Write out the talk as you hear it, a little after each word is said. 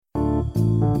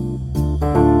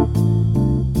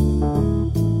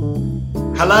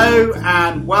Hello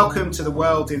and welcome to The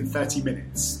World in 30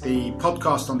 Minutes, the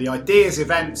podcast on the ideas,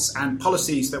 events and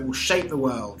policies that will shape the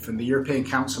world from the European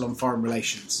Council on Foreign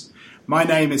Relations. My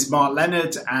name is Mark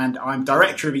Leonard and I'm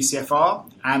Director of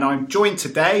ECFR, and I'm joined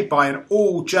today by an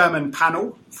all-German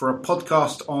panel for a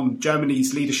podcast on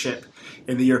Germany's leadership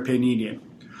in the European Union.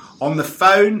 On the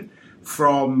phone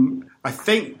from, I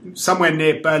think, somewhere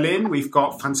near Berlin, we've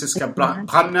got Franziska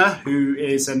Brandner, who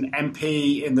is an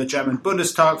MP in the German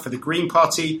Bundestag for the Green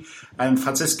Party. And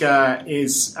Franziska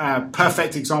is a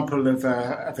perfect example of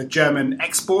a German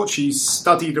export. She's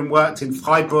studied and worked in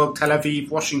Freiburg, Tel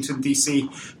Aviv, Washington, D.C.,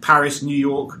 Paris, New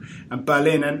York, and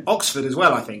Berlin, and Oxford as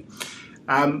well, I think.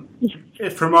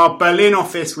 From our Berlin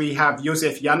office, we have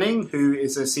Josef Janning, who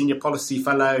is a Senior Policy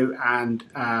Fellow and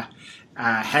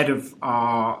head of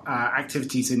our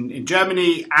activities in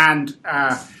Germany, and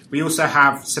we also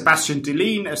have Sebastian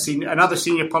Delin, another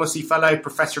Senior Policy Fellow,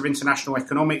 Professor of International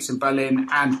Economics in Berlin,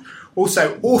 and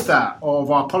also author of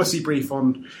our policy brief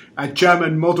on a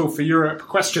German model for Europe, ?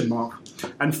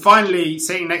 And finally,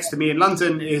 sitting next to me in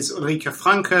London is Ulrike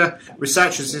Franke,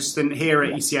 Research Assistant here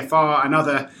at ECFR,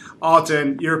 another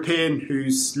ardent European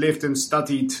who's lived and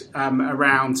studied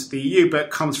around the EU,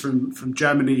 but comes from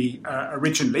Germany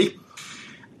originally.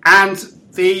 And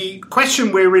the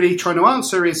question we're really trying to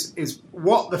answer is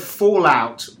what the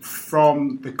fallout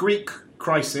from the Greek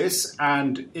crisis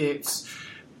and its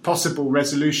possible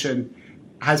resolution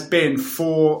has been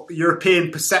for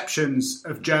European perceptions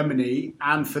of Germany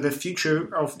and for the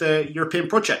future of the European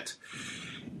project.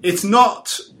 It's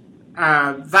not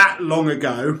that long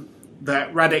ago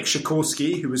that Radek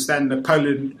Sikorski, who was then the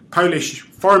Polish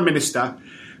foreign minister,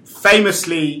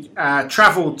 famously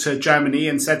travelled to Germany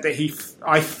and said that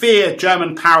I fear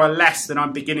German power less than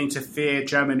I'm beginning to fear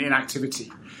German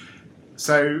inactivity.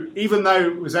 So even though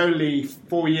it was only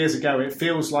 4 years ago, it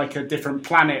feels like a different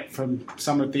planet from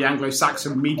some of the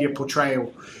Anglo-Saxon media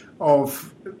portrayal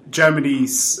of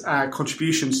Germany's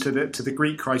contributions to the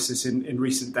Greek crisis in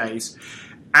recent days.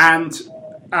 And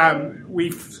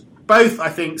we've both, I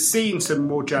think, seen some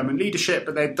more German leadership,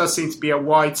 but there does seem to be a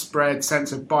widespread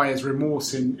sense of buyer's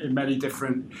remorse in many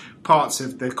different parts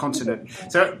of the continent.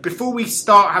 So before we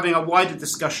start having a wider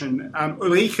discussion,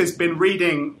 Ulrike has been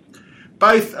reading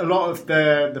both a lot of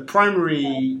the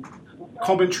primary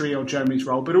commentary on Germany's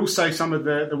role, but also some of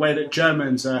the way that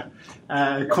Germans are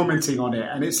commenting on it.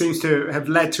 And it seems to have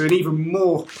led to an even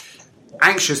more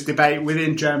anxious debate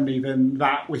within Germany than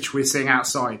that which we're seeing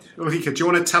outside. Ulrike, do you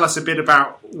want to tell us a bit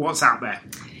about what's out there?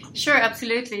 Sure,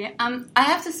 absolutely. I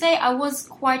have to say I was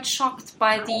quite shocked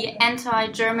by the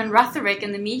anti-German rhetoric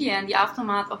in the media in the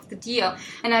aftermath of the deal.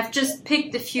 And I've just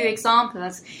picked a few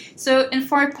examples. So in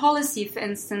foreign policy, for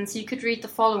instance, you could read the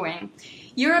following.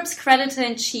 Europe's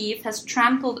creditor-in-chief has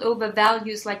trampled over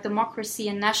values like democracy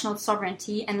and national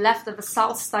sovereignty and left a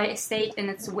vassal state in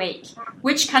its wake.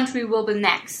 Which country will be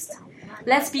next?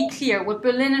 Let's be clear, what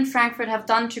Berlin and Frankfurt have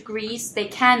done to Greece, they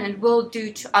can and will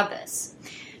do to others.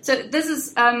 So this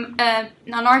is an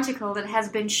article that has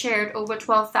been shared over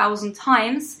 12,000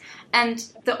 times, and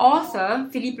the author,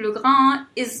 Philippe Legrand,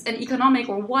 was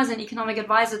an economic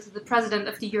advisor to the President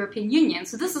of the European Union.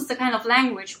 So this is the kind of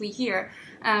language we hear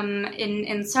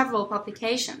in several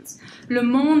publications. Le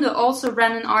Monde also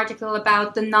ran an article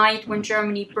about the night when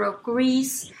Germany broke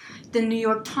Greece. The New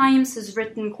York Times has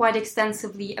written quite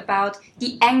extensively about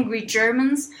the angry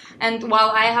Germans, and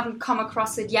while I haven't come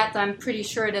across it yet, I'm pretty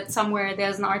sure that somewhere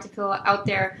there's an article out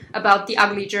there about the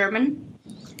ugly German.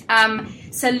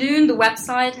 Saloon, the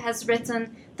website, has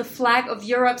written, the flag of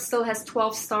Europe still has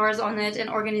 12 stars on it, and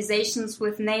organizations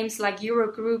with names like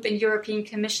Eurogroup and European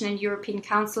Commission and European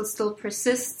Council still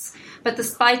persists. But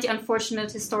despite the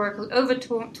unfortunate historical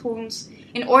overtones,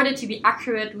 in order to be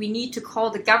accurate, we need to call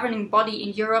the governing body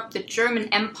in Europe the German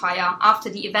Empire after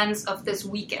the events of this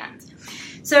weekend.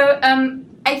 So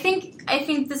I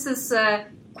think this is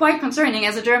quite concerning.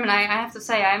 As a German, I have to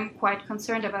say I'm quite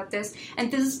concerned about this.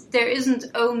 And there isn't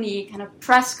only kind of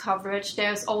press coverage,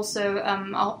 there's also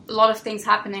a lot of things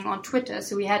happening on Twitter.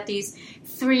 So we had these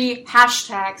 3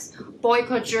 hashtags,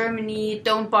 boycott Germany,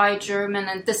 don't buy German,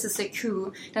 and this is a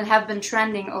coup, that have been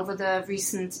trending over the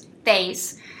recent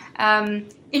days.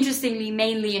 Interestingly,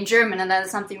 mainly in German, and that is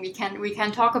something we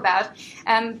can talk about.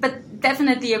 But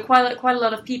definitely, quite a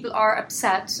lot of people are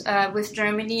upset with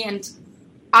Germany, and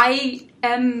I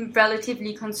am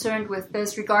relatively concerned with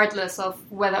this, regardless of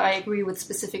whether I agree with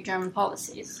specific German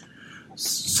policies.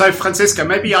 So, Franziska,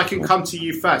 maybe I can come to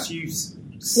you first. You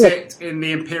sit in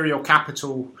the imperial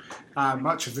capital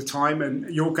much of the time,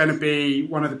 and you're going to be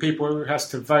one of the people who has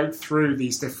to vote through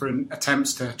these different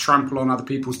attempts to trample on other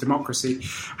people's democracy.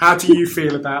 How do you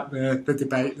feel about the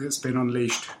debate that's been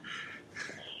unleashed?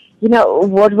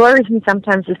 What worries me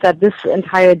sometimes is that this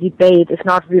entire debate is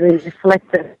not really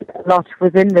reflected a lot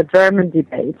within the German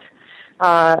debate.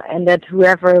 And that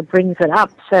whoever brings it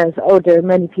up says, there are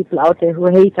many people out there who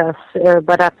hate us,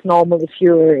 but that's normal if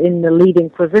you're in the leading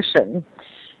position.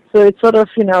 So it's sort of,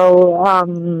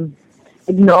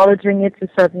 acknowledging it a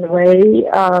certain way,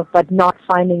 but not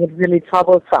finding it really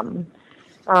troublesome.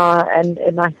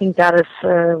 And I think that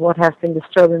is what has been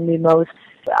disturbing me most.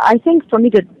 I think for me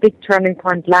the big turning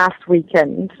point last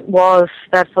weekend was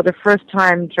that for the first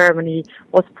time Germany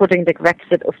was putting the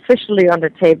Brexit officially on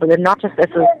the table, and not just as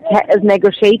a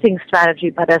negotiating strategy,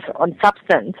 but as on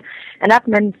substance. And that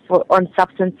meant on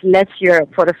substance less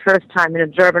Europe for the first time in a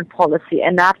German policy,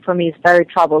 and that for me is very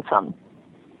troublesome.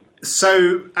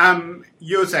 So,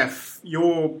 Josef,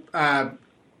 you're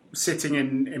sitting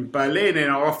in Berlin in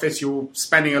our office. You're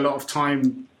spending a lot of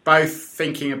time both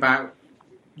thinking about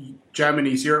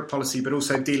Germany's Europe policy, but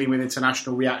also dealing with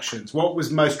international reactions. What was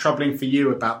most troubling for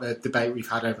you about the debate we've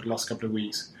had over the last couple of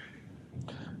weeks?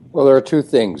 Well, there are two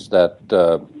things that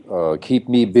keep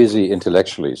me busy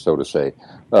intellectually, so to say.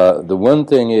 The one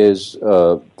thing is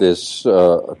this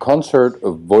concert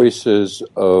of voices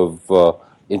of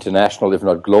international, if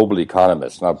not global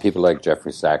economists. Now, people like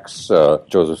Jeffrey Sachs,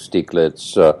 Joseph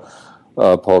Stiglitz,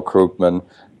 Paul Krugman,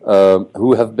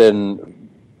 who have been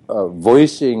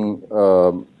voicing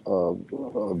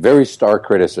very stark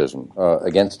criticism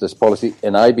against this policy.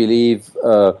 And I believe,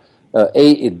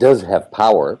 it does have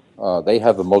power. They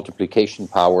have a multiplication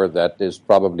power that is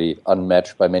probably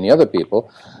unmatched by many other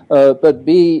people. But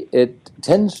B, it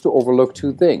tends to overlook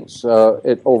two things.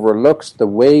 It overlooks the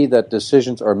way that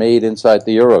decisions are made inside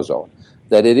the Eurozone,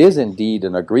 that it is indeed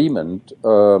an agreement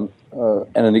and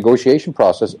a negotiation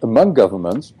process among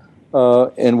governments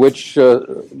in which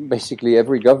basically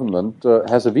every government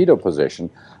has a veto position.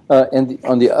 And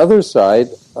on the other side,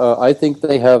 I think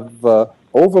they have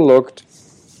overlooked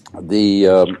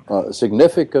the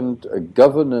significant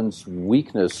governance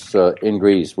weakness in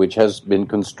Greece, which has been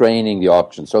constraining the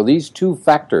option. So these two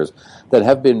factors that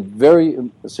have been very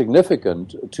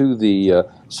significant to the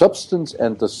substance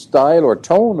and the style or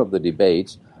tone of the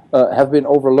debates have been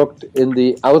overlooked in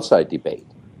the outside debate.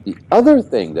 The other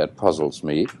thing that puzzles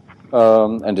me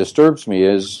and disturbs me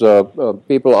is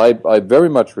people I very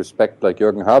much respect, like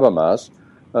Jürgen Habermas,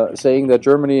 saying that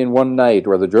Germany in one night,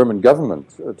 or the German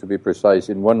government, to be precise,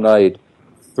 in one night,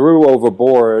 threw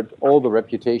overboard all the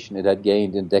reputation it had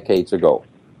gained in decades ago.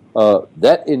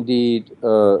 That indeed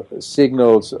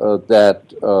signals that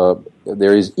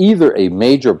there is either a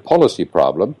major policy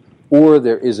problem or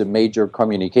there is a major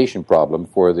communication problem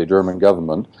for the German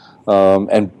government,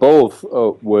 and both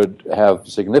would have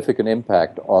significant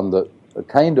impact on the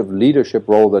kind of leadership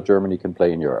role that Germany can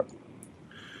play in Europe.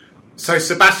 So,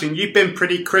 Sebastian, you've been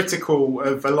pretty critical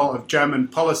of a lot of German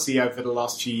policy over the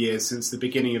last few years since the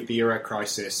beginning of the Euro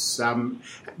crisis.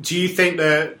 Do you think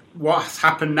that what's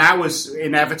happened now is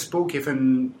inevitable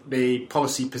given the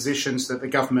policy positions that the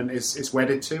government is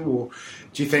wedded to, or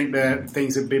do you think that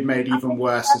things have been made even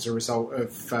worse as a result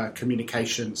of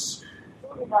communications?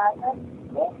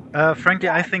 Frankly,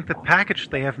 I think the package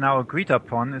they have now agreed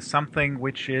upon is something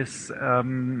which is,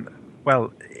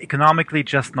 economically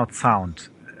just not sound.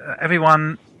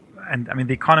 Everyone, and I mean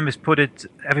the economists put it,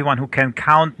 everyone who can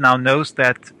count now knows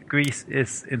that Greece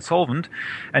is insolvent.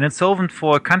 And insolvent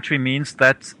for a country means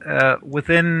that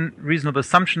within reasonable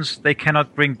assumptions they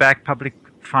cannot bring back public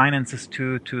finances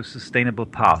to a sustainable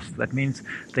path. That means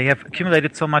they have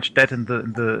accumulated so much debt in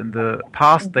the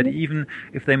past that even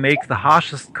if they make the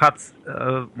harshest cuts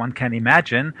one can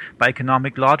imagine by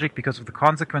economic logic, because of the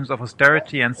consequence of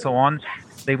austerity and so on,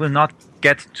 they will not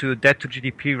get to a debt to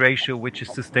GDP ratio which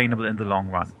is sustainable in the long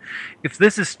run. If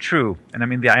this is true, and I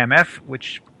mean the IMF,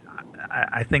 which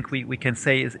I think we can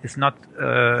say is not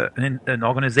an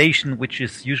organization which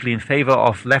is usually in favor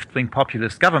of left-wing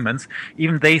populist governments,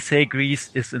 even they say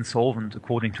Greece is insolvent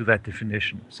according to that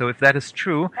definition. So if that is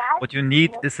true, what you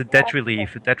need is a debt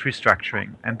relief, a debt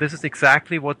restructuring. And this is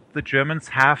exactly what the Germans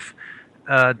have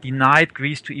denied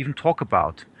Greece to even talk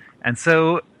about. And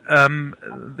so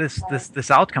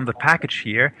this outcome, the package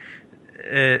here,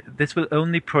 this will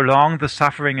only prolong the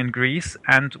suffering in Greece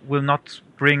and will not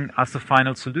bring us a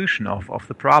final solution of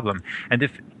the problem. And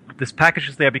if this package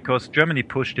is there because Germany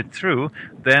pushed it through,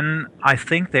 then I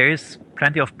think there is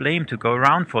plenty of blame to go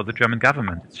around for the German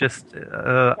government. It's just,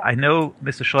 I know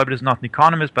Mr. Schäuble is not an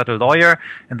economist, but a lawyer,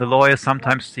 and the lawyers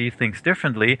sometimes see things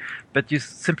differently, but you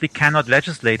simply cannot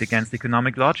legislate against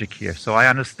economic logic here. So I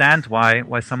understand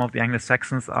why some of the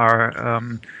Anglo-Saxons are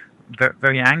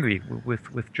very angry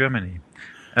with Germany.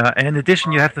 And in addition,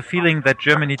 you have the feeling that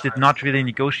Germany did not really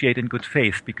negotiate in good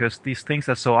faith, because these things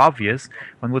are so obvious.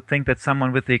 One would think that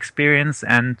someone with the experience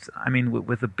and, I mean,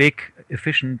 with a big,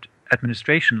 efficient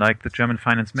administration like the German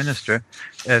finance minister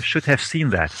should have seen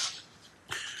that.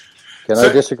 Can I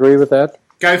disagree with that?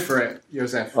 Go for it,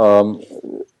 Josef.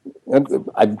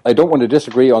 I don't want to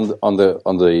disagree on the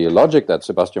logic that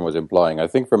Sebastian was implying. I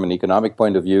think from an economic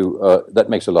point of view, that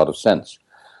makes a lot of sense.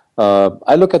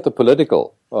 I look at the political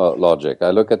logic.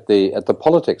 I look at the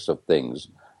politics of things,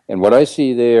 and what I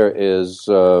see there is,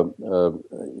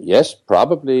 yes,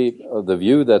 probably the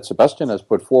view that Sebastian has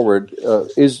put forward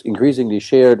is increasingly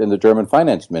shared in the German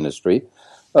finance ministry,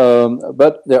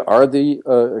 but there are the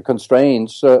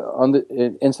constraints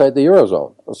inside the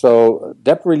Eurozone. So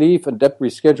debt relief and debt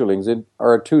reschedulings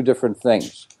are two different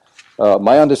things.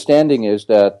 My understanding is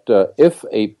that if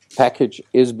a package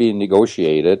is being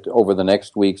negotiated over the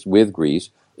next weeks with Greece,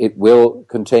 it will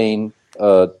contain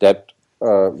debt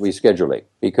rescheduling,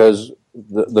 because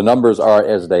the numbers are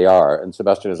as they are, and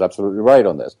Sebastian is absolutely right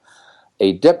on this.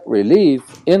 A debt relief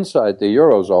inside the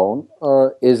Eurozone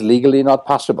is legally not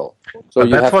possible. So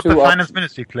that's what the finance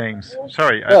ministry claims.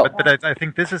 Sorry, but I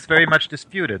think this is very much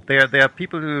disputed. There are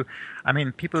people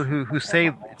who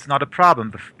say it's not a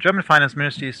problem. The German finance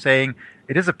ministry is saying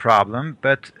it is a problem,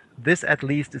 but this at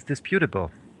least is disputable.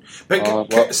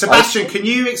 But Sebastian, can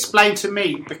you explain to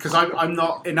me, because I'm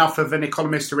not enough of an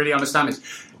economist to really understand this,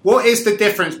 what is the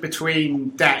difference between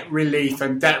debt relief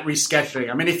and debt rescheduling?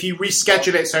 I mean, if you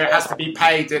reschedule it so it has to be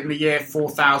paid in the year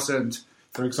 4000,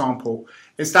 for example,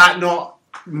 is that not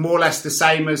more or less the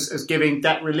same as giving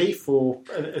debt relief, or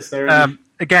is there any...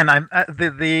 Again,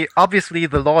 obviously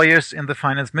the lawyers in the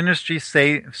finance ministry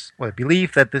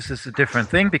believe that this is a different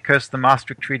thing, because the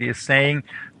Maastricht Treaty is saying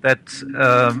that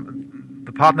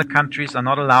the partner countries are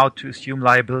not allowed to assume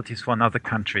liabilities for another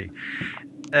country.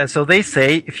 So they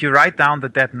say, if you write down the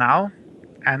debt now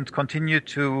and continue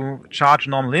to charge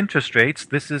normal interest rates,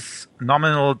 this is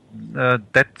nominal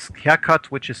debt haircut,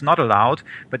 which is not allowed.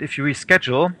 But if you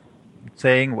reschedule,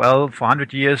 saying, well, for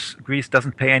 100 years, Greece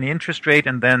doesn't pay any interest rate,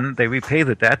 and then they repay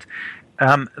the debt,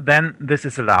 then this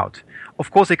is allowed. Of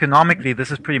course, economically,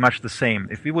 this is pretty much the same.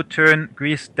 If we would turn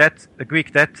Greek debt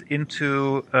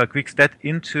into a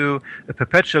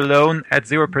perpetual loan at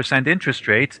 0% interest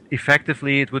rate,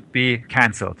 effectively it would be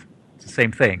cancelled. It's the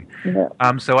same thing. Yeah.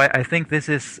 So I think this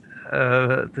is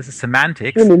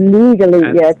semantics. Really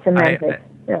legally, it's semantics.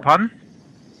 Pardon?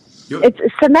 It's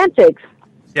semantics.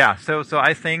 Yeah, so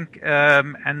I think,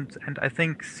 and I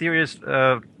think serious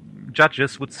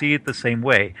judges would see it the same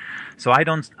way. So I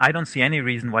don't see any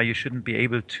reason why you shouldn't be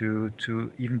able to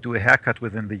even do a haircut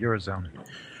within the Eurozone.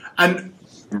 And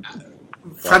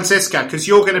Franziska, because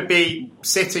you're going to be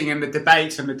sitting in the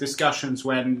debates and the discussions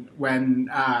when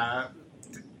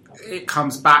it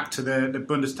comes back to the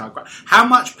Bundestag, how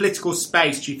much political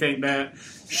space do you think that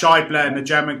Schäuble and the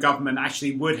German government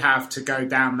actually would have to go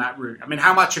down that route? I mean,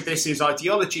 how much of this is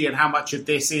ideology and how much of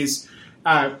this is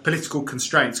political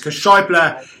constraints? Because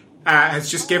Schäuble has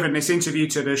just given this interview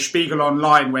to the Spiegel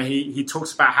Online where he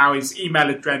talks about how his email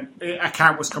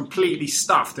account was completely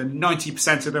stuffed and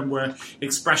 90% of them were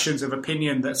expressions of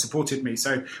opinion that supported me.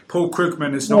 So Paul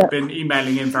Krugman has not been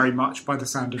emailing in very much by the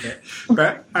sound of it.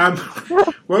 But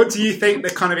what do you think the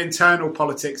kind of internal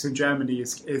politics in Germany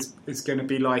is going to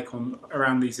be like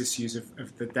around these issues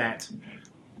of the debt?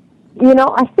 You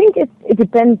know, I think it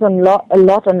depends a lot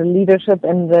on the leadership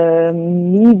and the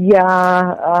media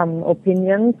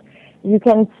opinions. You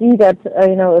can see that,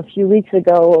 a few weeks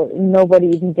ago, nobody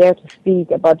even dared to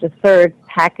speak about the third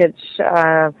package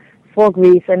for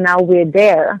Greece, and now we're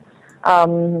there.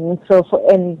 Still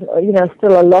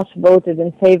a lot voted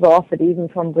in favor of it, even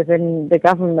from within the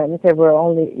government. There were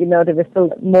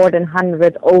still more than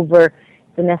 100 over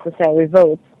the necessary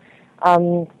votes.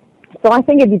 So I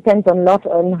think it depends a lot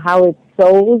on how it's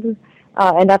sold,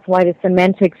 and that's why the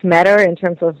semantics matter in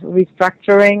terms of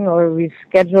restructuring or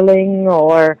rescheduling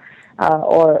or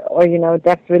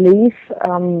debt relief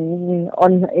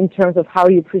in terms of how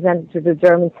you present it to the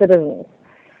German citizens.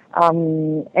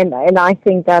 And I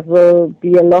think that will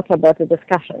be a lot about the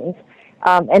discussions.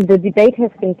 And the debate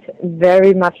has been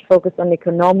very much focused on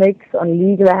economics, on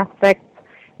legal aspects.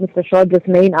 Mr. Schäuble's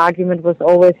main argument was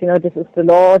always, this is the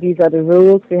law, these are the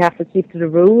rules, we have to keep to the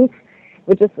rules.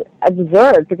 which is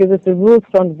absurd, because if the rules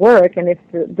don't work and if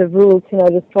the rules,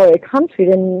 destroy a country,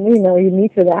 then, you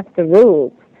need to adapt the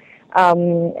rules.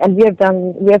 And we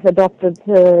have adopted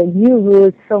new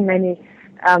rules so many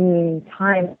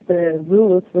times, the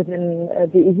rules within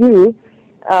the EU,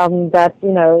 that,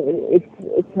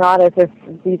 it's not as if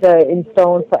these are in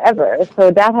stone forever.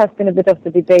 So that has been a bit of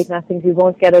the debate, and I think we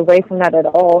won't get away from that at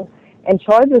all. And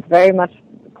Schäuble is very much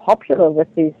popular with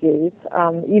these views,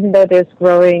 even though there's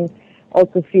growing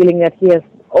also feeling that he has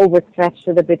overstretched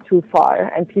it a bit too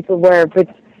far, and people were a bit,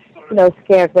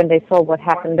 scared when they saw what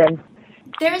happened then.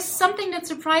 There is something that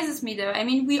surprises me, though. I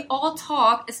mean, we all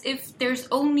talk as if there's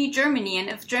only Germany, and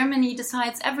if Germany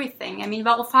decides everything. I mean,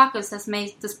 Varoufakis has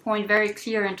made this point very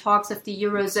clear in talks of the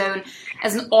Eurozone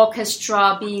as an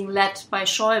orchestra being led by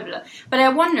Schäuble. But I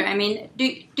wonder, I mean, do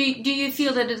you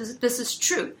feel that this is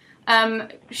true?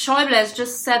 Schäuble has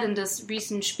just said in this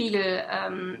recent Spiegel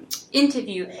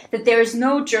interview that there is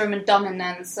no German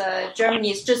dominance.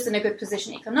 Germany is just in a good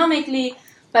position economically.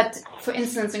 But, for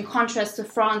instance, in contrast to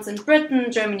France and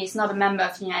Britain, Germany is not a member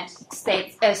of the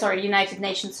United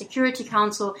Nations Security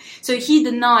Council. So he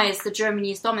denies that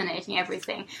Germany is dominating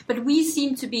everything. But we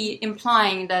seem to be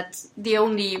implying that the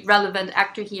only relevant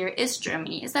actor here is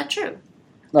Germany. Is that true?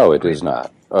 No, it is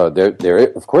not.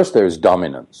 Of course, there is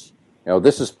dominance.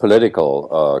 This is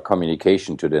political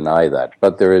communication to deny that.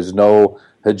 But there is no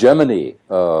hegemony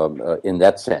in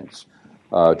that sense.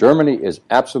 Germany is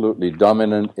absolutely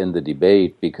dominant in the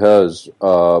debate because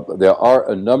there are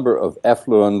a number of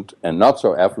affluent and not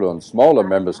so affluent smaller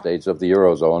member states of the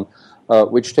Eurozone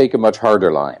which take a much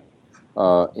harder line.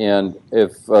 And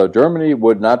if Germany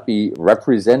would not be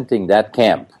representing that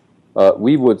camp,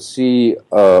 we would see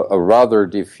a rather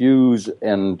diffuse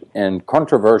and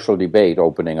controversial debate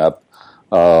opening up.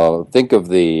 Think of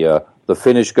the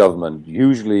Finnish government,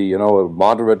 usually, a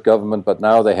moderate government, but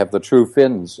now they have the true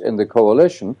Finns in the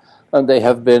coalition, and they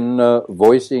have been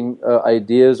voicing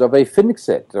ideas of a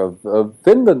Finexit, of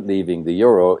Finland leaving the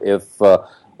euro if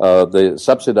the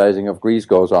subsidizing of Greece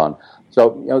goes on.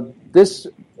 So, this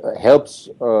helps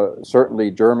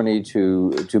certainly Germany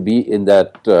to be in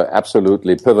that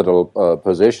absolutely pivotal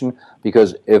position,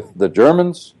 because if the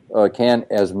Germans can,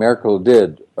 as Merkel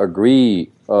did,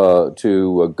 agree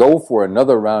to go for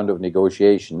another round of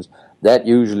negotiations, that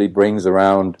usually brings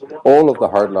around all of the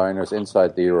hardliners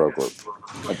inside the Eurogroup.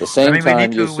 At the same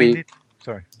time,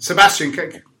 Sebastian,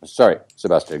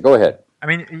 go ahead. I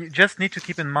mean, you just need to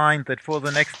keep in mind that for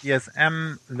the next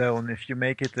ESM loan, if you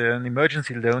make it an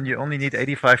emergency loan, you only need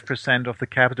 85% of the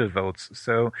capital votes.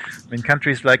 So,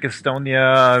 countries like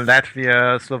Estonia,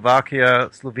 Latvia, Slovakia,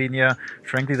 Slovenia,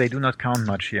 frankly, they do not count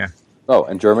much here. Oh,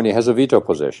 and Germany has a veto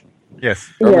position. Yes.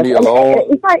 Germany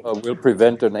alone will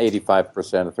prevent an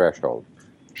 85% threshold.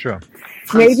 Sure.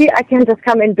 Maybe I can just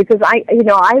come in, because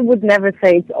I would never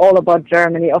say it's all about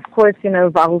Germany. Of course,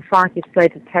 Varoufakis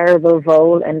played a terrible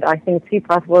role, and I think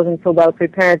Tsipras wasn't so well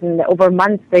prepared, and over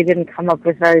months they didn't come up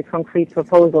with very concrete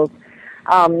proposals.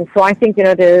 So I think,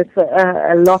 there's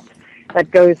a lot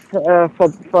that goes for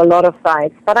a lot of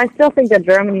sides. But I still think that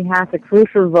Germany has a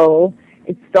crucial role.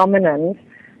 It's dominant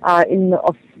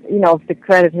of the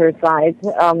creditor side.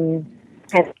 And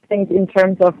I think in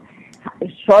terms of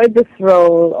Schäuble's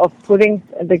role of putting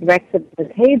the Brexit on the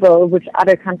table, which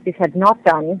other countries had not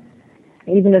done,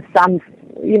 even if some,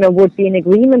 would be in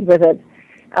agreement with it.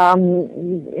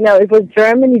 It was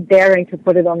Germany daring to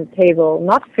put it on the table,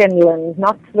 not Finland,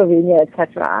 not Slovenia,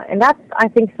 etc. And that, I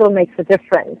think, still makes a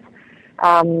difference,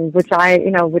 which I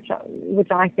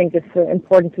think is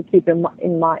important to keep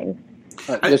in mind.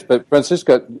 Yes, but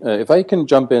Franziska, if I can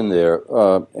jump in there,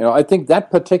 I think that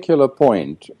particular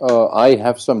point, I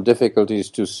have some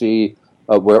difficulties to see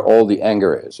where all the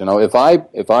anger is. If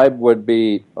I would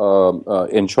be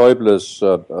in Schäuble's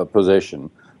position,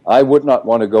 I would not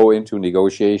want to go into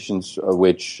negotiations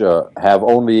which have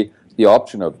only the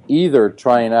option of either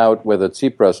trying out whether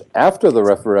Tsipras, after the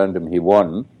referendum he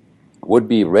won, would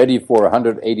be ready for a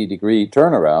 180-degree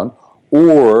turnaround,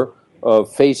 or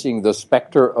facing the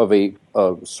specter of a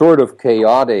sort of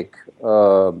chaotic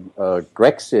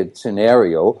Grexit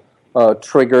scenario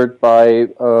triggered by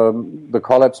the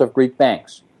collapse of Greek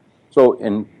banks. So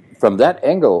from that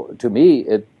angle, to me,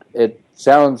 it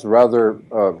sounds rather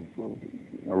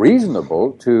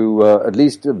reasonable to at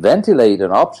least ventilate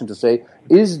an option to say,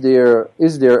 is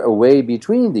there a way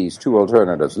between these two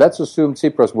alternatives? Let's assume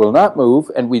Tsipras will not move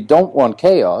and we don't want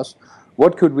chaos.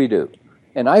 What could we do?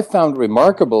 And I found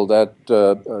remarkable that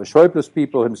Schäuble's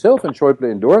people himself, and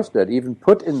Schäuble endorsed that, even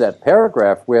put in that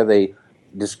paragraph where they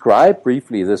describe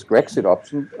briefly this Grexit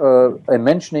option, a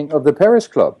mentioning of the Paris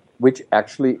Club, which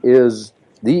actually is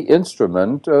the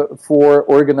instrument for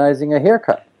organizing a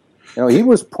haircut. He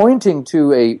was pointing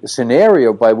to a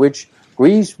scenario by which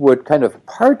Greece would kind of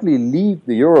partly leave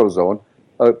the Eurozone,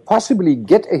 possibly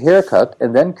get a haircut,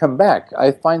 and then come back.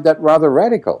 I find that rather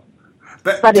radical.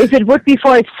 But if it would be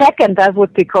for a second, that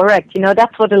would be correct.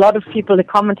 That's what a lot of people, the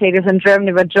commentators in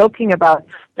Germany, were joking about.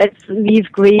 Let's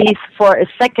leave Greece for a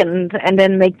second and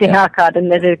then make the haircut and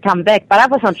let it come back. But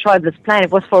that was not Schäuble's plan. It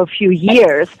was for a few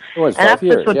years. It was 5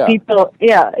 years, people,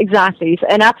 exactly.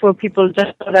 And that's what people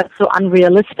just thought that's so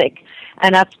unrealistic.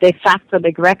 And that's de facto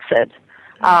the Brexit.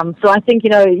 So I think,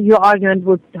 your argument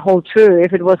would hold true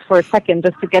if it was for a second,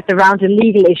 just to get around the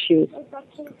legal issues.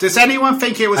 Does anyone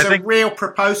think it was a real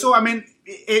proposal? I mean,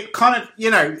 it kind of,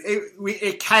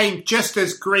 it came just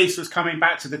as Greece was coming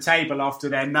back to the table after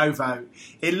their no vote.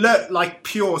 It looked like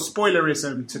pure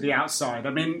spoilerism to the outside.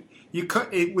 I mean,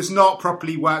 it was not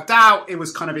properly worked out. It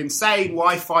was kind of insane.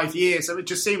 Why 5 years? It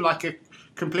just seemed like a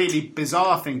completely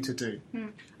bizarre thing to do.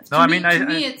 To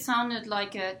me, it sounded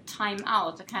like a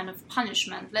time-out, a kind of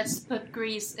punishment. Let's put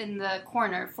Greece in the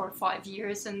corner for 5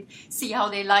 years and see how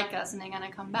they like us, and they're going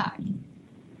to come back.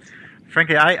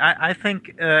 Frankly, I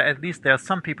think at least there are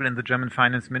some people in the German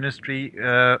finance ministry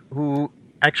who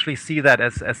actually see that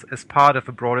as part of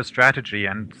a broader strategy.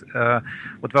 And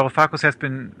what Varoufakis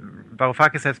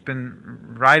has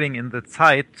been writing in the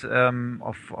Zeit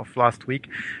of last week,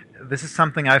 this is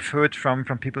something I've heard from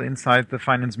people inside the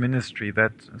finance ministry,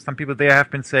 that some people there have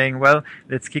been saying, well,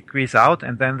 let's kick Greece out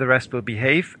and then the rest will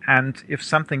behave. And if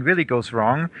something really goes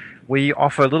wrong, we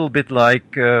offer a little bit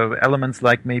like elements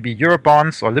like maybe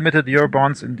Eurobonds or limited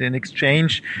Eurobonds, and in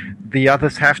exchange, the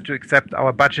others have to accept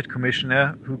our budget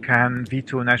commissioner who can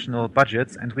veto national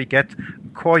budgets, and we get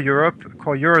core Europe,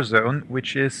 core Eurozone,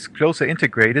 which is closer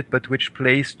integrated, but which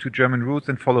plays to German roots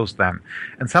and follows them.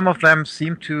 And some of them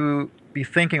seem to be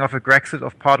thinking of a Brexit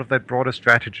of part of that broader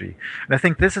strategy. And I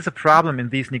think this is a problem in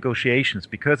these negotiations,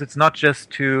 because it's not just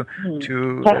to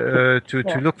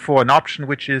look for an option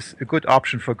which is a good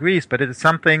option for Greece, but it is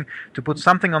something to put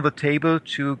something on the table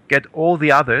to get all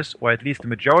the others, or at least the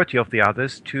majority of the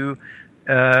others, to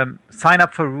sign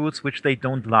up for rules which they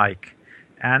don't like.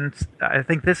 And I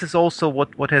think this is also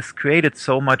what has created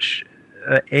so much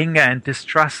anger and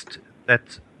distrust,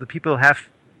 that the people have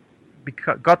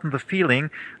gotten the feeling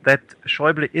that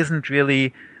Schäuble isn't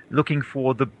really looking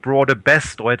for the broader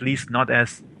best, or at least not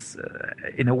as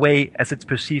in a way as it's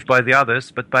perceived by the others,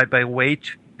 but by way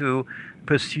to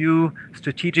pursue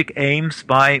strategic aims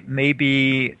by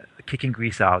maybe kicking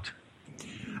Greece out.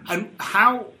 And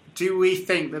how do we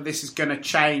think that this is going to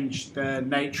change the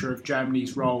nature of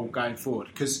Germany's role going forward?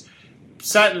 Because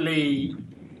certainly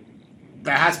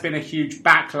there has been a huge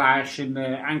backlash in the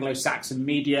Anglo-Saxon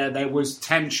media. There was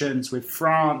tensions with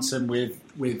France and with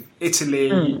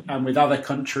Italy and with other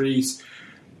countries.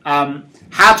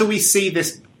 How do we see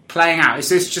this playing out? Is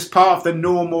this just part of the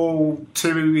normal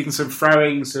to-ings and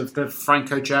fro-ings of the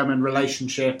Franco-German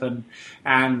relationship and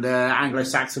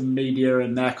Anglo-Saxon media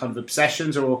and their kind of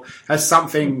obsessions, or has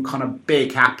something kind of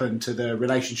big happened to the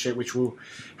relationship which will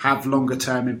have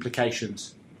longer-term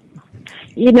implications?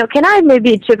 Can I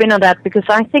maybe chip in on that? Because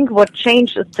I think what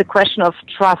changed is the question of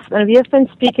trust. And we have been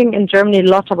speaking in Germany a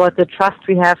lot about the trust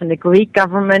we have in the Greek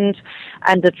government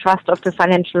and the trust of the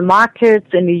financial markets,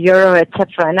 in the euro,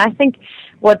 etc. And I think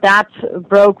what that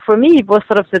broke for me was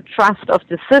sort of the trust of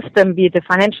the system, be it the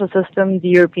financial system, the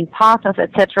European partners,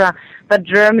 etc. But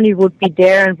Germany would be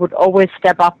there and would always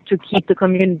step up to keep the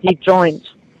community joined.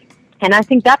 And I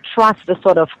think that trust is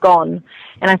sort of gone.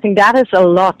 And I think that is a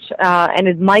lot, and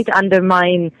it might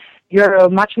undermine Euro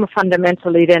much more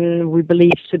fundamentally than we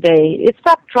believe today. It's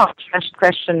that trust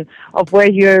question of where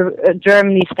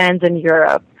Germany stands in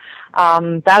Europe.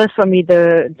 That is for me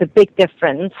the big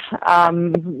difference.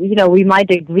 We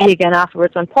might agree again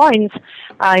afterwards on points,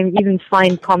 even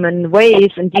find common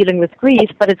ways in dealing with Greece,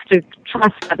 but it's the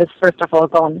trust that is first of all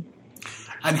gone.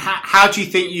 And how do you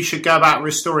think you should go about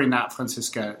restoring that,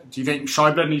 Franziska? Do you think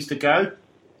Schäuble needs to go?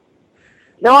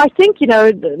 No, I think, he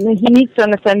needs to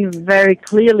understand very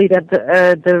clearly that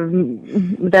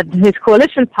that his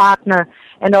coalition partner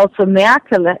and also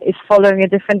Merkel is following a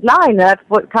different line. That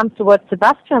what comes to what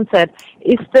Sebastian said.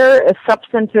 Is there a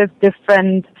substantive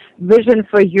different vision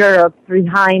for Europe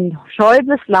behind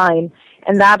Schäuble's line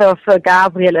and that of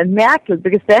Gabriel and Merkel?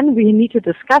 Because then we need to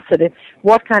discuss it,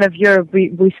 what kind of Europe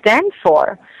we stand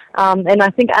for. And I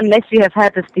think unless we have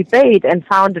had this debate and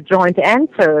found a joint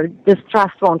answer, this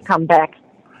trust won't come back.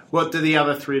 What do the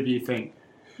other three of you think?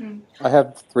 I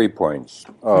have 3 points.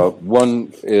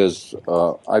 One is,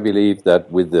 I believe that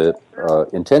with the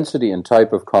intensity and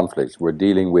type of conflicts we're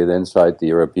dealing with inside the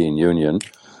European Union,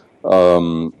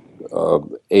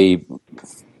 a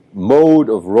mode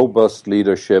of robust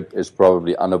leadership is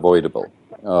probably unavoidable.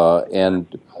 And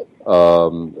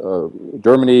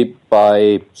Germany,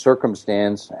 by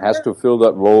circumstance, has to fill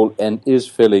that role and is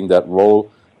filling that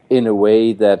role in a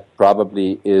way that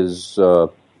probably is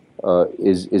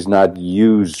not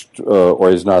used or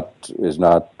is not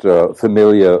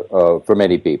familiar for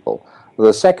many people.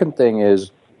 The second thing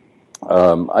is,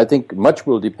 I think much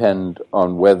will depend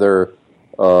on whether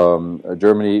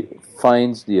Germany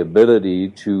finds the ability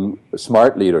to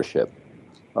smart leadership,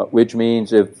 which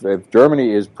means if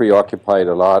Germany is preoccupied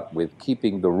a lot with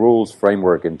keeping the rules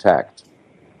framework intact,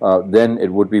 then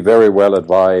it would be very well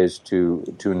advised to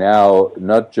now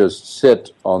not just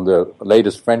sit on the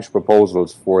latest French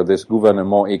proposals for this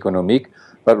gouvernement économique,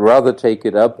 but rather take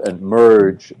it up and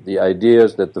merge the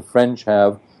ideas that the French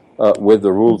have with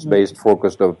the rules-based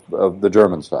focus of the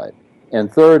German side.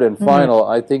 And third and final,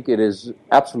 I think it is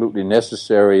absolutely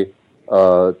necessary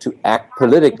to act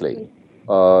politically,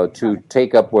 to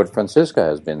take up what Franziska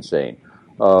has been saying.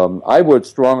 I would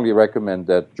strongly recommend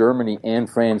that Germany and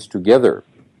France together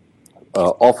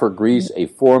offer Greece a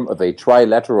form of a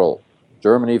trilateral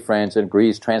Germany, France, and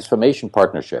Greece transformation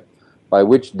partnership by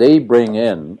which they bring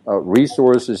in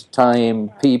resources, time,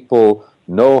 people,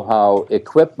 know-how,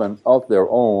 equipment of their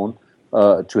own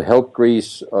to help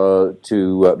Greece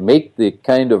to make the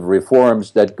kind of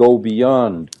reforms that go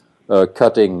beyond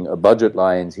cutting budget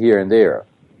lines here and there.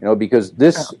 You know, because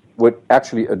this would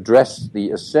actually address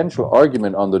the essential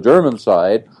argument on the German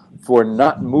side for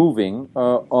not moving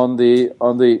on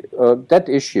the debt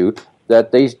issue,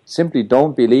 that they simply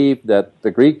don't believe that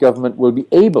the Greek government will be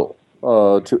able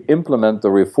to implement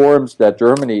the reforms that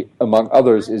Germany, among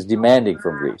others, is demanding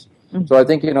from Greece. So I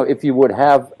think, you know, if you would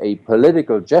have a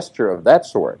political gesture of that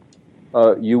sort,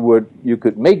 you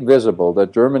could make visible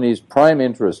that Germany's prime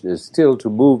interest is still to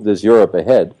move this Europe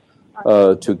ahead,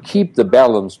 to keep the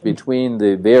balance between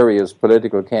the various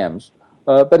political camps,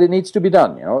 but it needs to be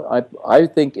done. You know, I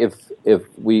think if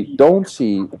we don't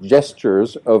see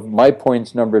gestures of my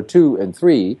points number 2 and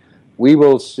 3, we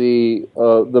will see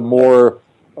the more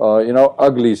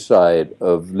ugly side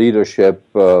of leadership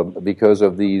because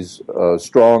of these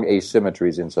strong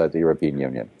asymmetries inside the European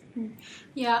Union.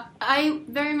 Yeah, I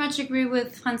very much agree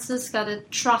with Franziska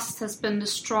that trust has been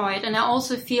destroyed, and I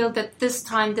also feel that this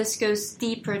time this goes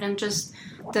deeper than just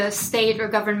the state or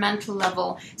governmental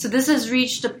level. So this has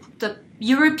reached the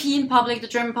European public, the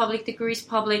German public, the Greece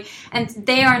public, and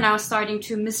they are now starting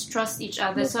to mistrust each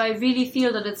other. So I really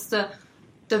feel that it's the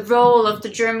role of the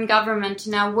German government to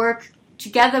now work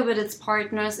together with its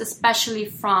partners, especially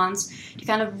France, to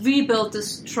kind of rebuild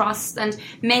this trust and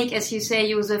make, as you say,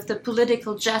 use of the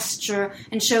political gesture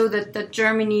and show that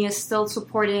Germany is still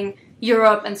supporting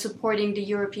Europe and supporting the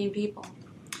European people.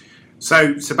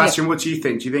 So, Sebastian, what do you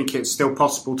think? Do you think it's still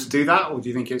possible to do that, or do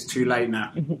you think it's too late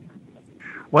now?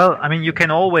 Well, I mean, you can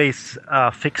always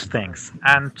fix things.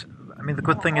 And I mean, the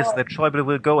good thing is that Schäuble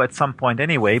will go at some point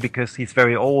anyway, because he's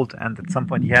very old and at some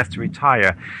point he has to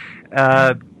retire.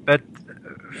 But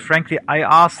frankly, I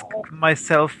ask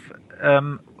myself,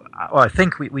 I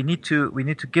think we need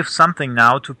to give something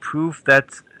now to prove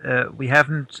that we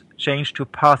haven't changed to a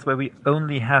path where we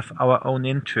only have our own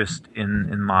interest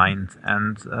in mind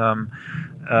and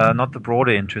not the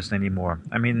broader interest anymore.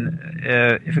 I mean,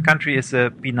 if a country is a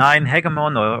benign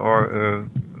hegemon or a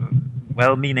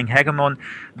well-meaning hegemon,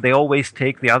 they always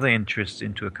take the other interests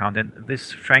into account. And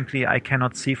this, frankly, I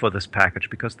cannot see for this package,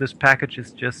 because this package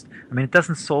is just, I mean, it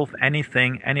doesn't solve any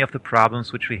of the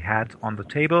problems which we had on the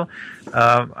table.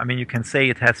 I mean, you can say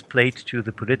it has played to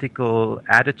the political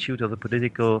attitude or the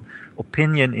political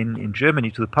opinion in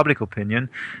Germany, to the public opinion.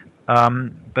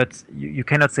 But you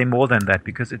cannot say more than that,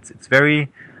 because it's very,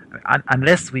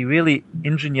 unless we really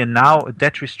engineer now a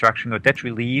debt restructuring or debt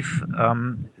relief,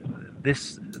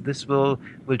 this will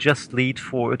just lead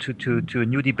to a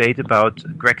new debate about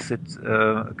Brexit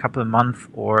a couple of months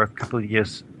or a couple of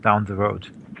years down the road.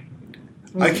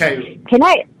 Okay.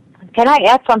 Can I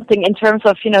add something in terms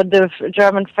of the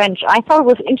German French? I thought it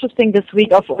was interesting this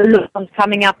week of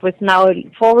coming up with now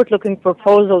forward-looking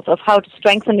proposals of how to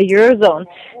strengthen the Eurozone.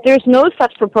 There's no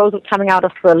such proposal coming out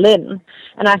of Berlin,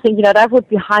 and I think that would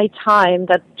be high time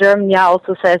that Germany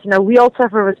also says we also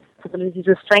have a responsibility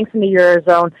to strengthen the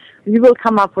Eurozone. We will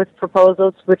come up with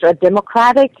proposals which are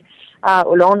democratic.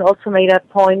 Hollande also made that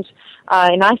point.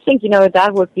 And I think,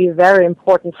 that would be a very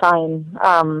important sign,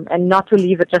 and not to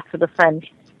leave it just to the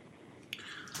French.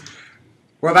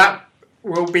 Well,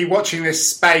 we'll be watching this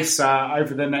space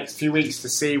over the next few weeks to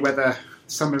see whether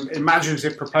some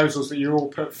imaginative proposals that you all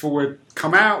put forward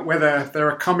come out, whether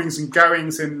there are comings and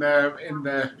goings in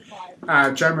the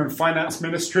German finance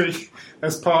ministry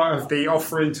as part of the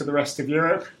offering to the rest of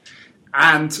Europe.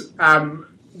 And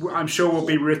I'm sure we'll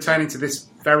be returning to this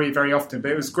very, very often.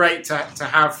 But it was great to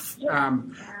have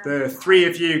the three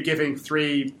of you giving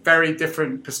three very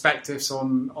different perspectives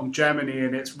on Germany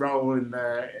and its role in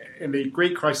the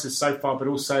Greek crisis so far, but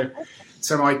also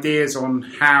some ideas on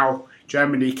how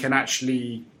Germany can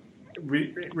actually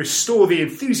restore the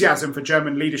enthusiasm for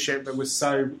German leadership that was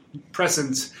so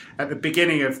present at the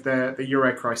beginning of the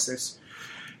Euro crisis.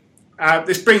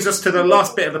 This brings us to the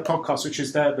last bit of the podcast, which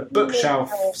is the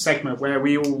bookshelf segment, where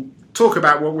we all talk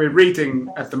about what we're reading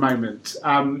at the moment.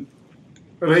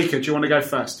 Ulrike, do you want to go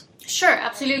first? Sure,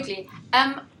 absolutely.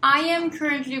 I am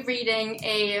currently reading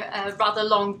a rather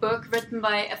long book written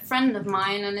by a friend of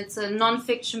mine, and it's a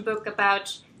non-fiction book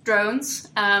about drones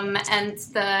and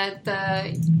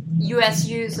the US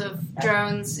use of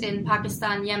drones in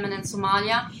Pakistan, Yemen and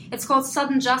Somalia. It's called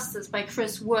Sudden Justice by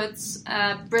Chris Woods,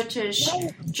 a British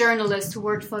journalist who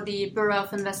worked for the Bureau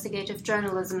of Investigative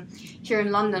Journalism here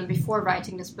in London before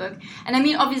writing this book. And I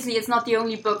mean, obviously it's not the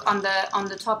only book on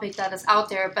the topic that is out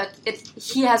there, but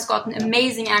he has gotten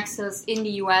amazing access in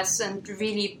the US and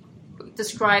really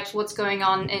describes what's going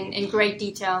on in great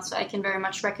detail. So I can very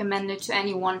much recommend it to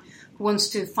anyone who wants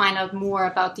to find out more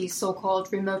about these so-called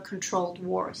remote-controlled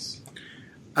wars.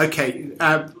 Okay.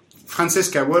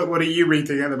 Franziska, what are you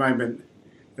reading at the moment?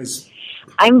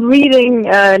 I'm reading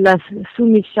La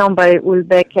Soumission by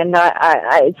Ulbeck, and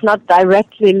I it's not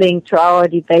directly linked to our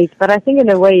debate, but I think in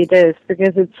a way it is,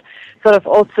 because it's sort of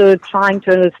also trying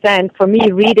to understand, for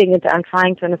me reading it, I'm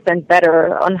trying to understand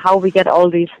better on how we get all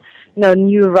these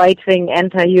new right-wing,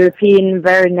 anti-European,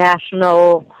 very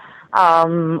national,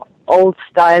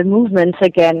 old-style movements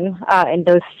again in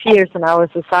those spheres in our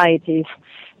societies.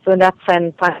 So in that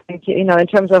sense, I think, in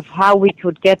terms of how we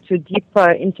could get to deeper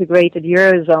integrated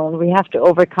Eurozone, we have to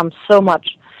overcome so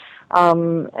much.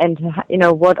 And,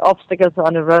 what obstacles are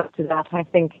on the road to that. I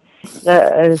think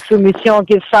the Soumission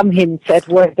gives some hints at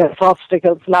where those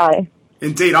obstacles lie.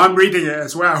 Indeed, I'm reading it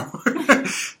as well.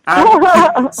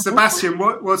 Sebastian,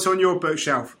 what's on your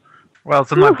bookshelf? Well,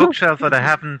 it's on my bookshelf, but I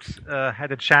haven't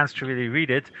had a chance to really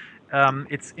read it.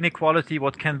 It's Inequality,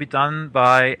 What Can Be Done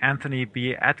by Anthony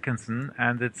B. Atkinson,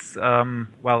 and it's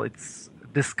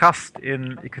discussed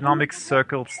in economics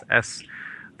circles as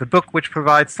the book which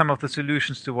provides some of the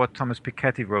solutions to what Thomas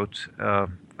Piketty wrote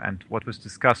and what was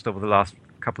discussed over the last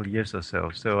couple of years or so.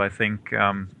 So I think,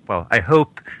 I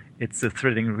hope it's a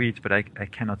thrilling read, but I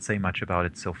cannot say much about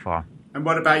it so far. And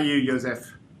what about you,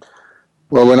 Josef?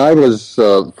 Well, when I was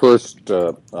first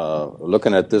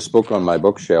looking at this book on my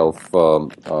bookshelf,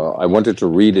 I wanted to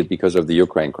read it because of the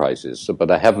Ukraine crisis,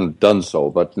 but I haven't done so.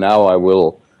 But now I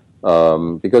will,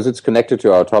 because it's connected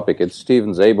to our topic. It's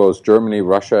Steven Szabo's Germany,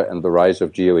 Russia, and the Rise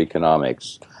of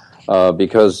Geoeconomics,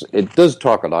 because it does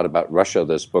talk a lot about Russia,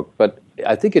 this book, but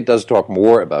I think it does talk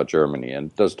more about Germany,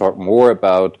 and does talk more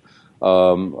about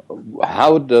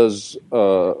how does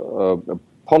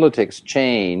politics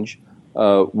change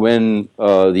when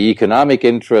the economic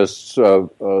interests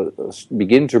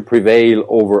begin to prevail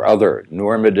over other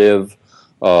normative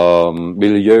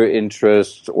milieu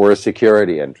interests or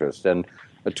security interests. And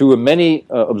to many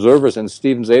observers, and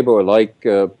Steven Szabo alike,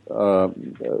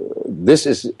 this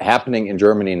is happening in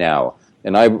Germany now.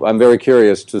 And I'm very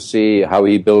curious to see how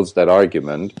he builds that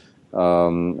argument,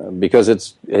 because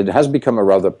it has become a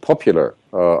rather popular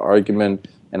argument,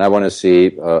 and I want to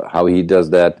see how he does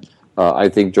that. I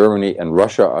think Germany and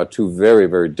Russia are two very,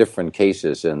 very different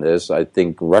cases in this. I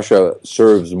think Russia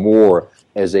serves more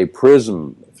as a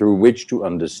prism through which to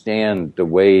understand the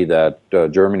way that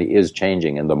Germany is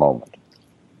changing in the moment.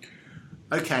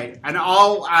 Okay, and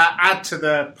I'll add to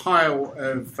the pile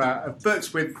of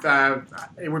books with,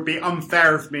 it would be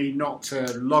unfair of me not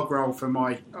to log roll for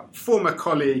my former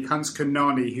colleague Hans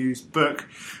Kunani, whose book,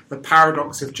 The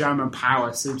Paradox of German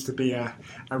Power, seems to be a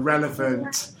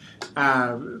relevant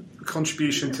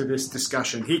contribution to this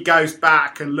discussion. He goes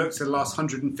back and looks at the last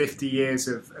 150 years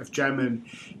of German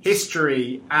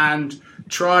history and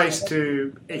tries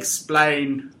to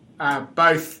explain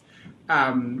both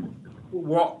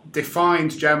what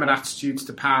defined German attitudes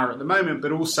to power at the moment,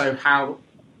 but also how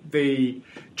the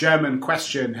German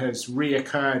question has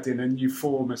reoccurred in a new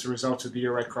form as a result of the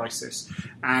Euro crisis.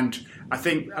 And I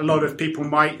think a lot of people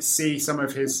might see some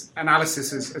of his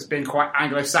analysis as being quite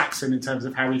Anglo-Saxon in terms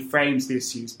of how he frames the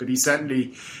issues, but he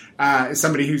certainly is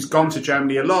somebody who's gone to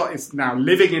Germany a lot, is now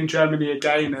living in Germany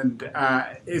again, and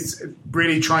is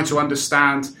really trying to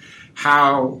understand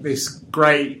how this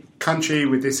great country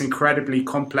with this incredibly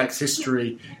complex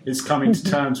history is coming to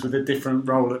terms with a different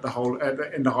role at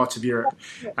in the heart of Europe.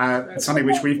 It's something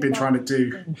which we've been trying to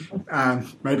do,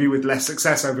 maybe with less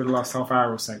success over the last half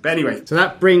hour or so. But anyway, so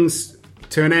that brings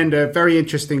to an end a very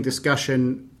interesting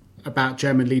discussion about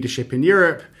German leadership in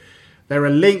Europe. There are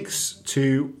links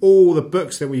to all the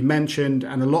books that we mentioned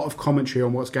and a lot of commentary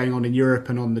on what's going on in Europe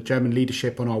and on the German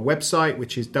leadership on our website,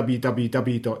 which is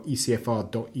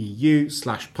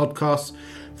www.ecfr.eu/podcasts,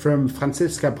 from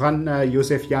Franziska Brandner,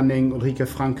 Josef Janning, Ulrike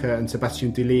Franke and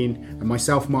Sebastian Dulin, and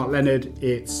myself, Mark Leonard.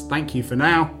 It's thank you for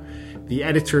now. The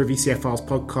editor of ECFR's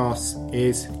podcasts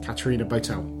is Katerina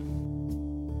Botel.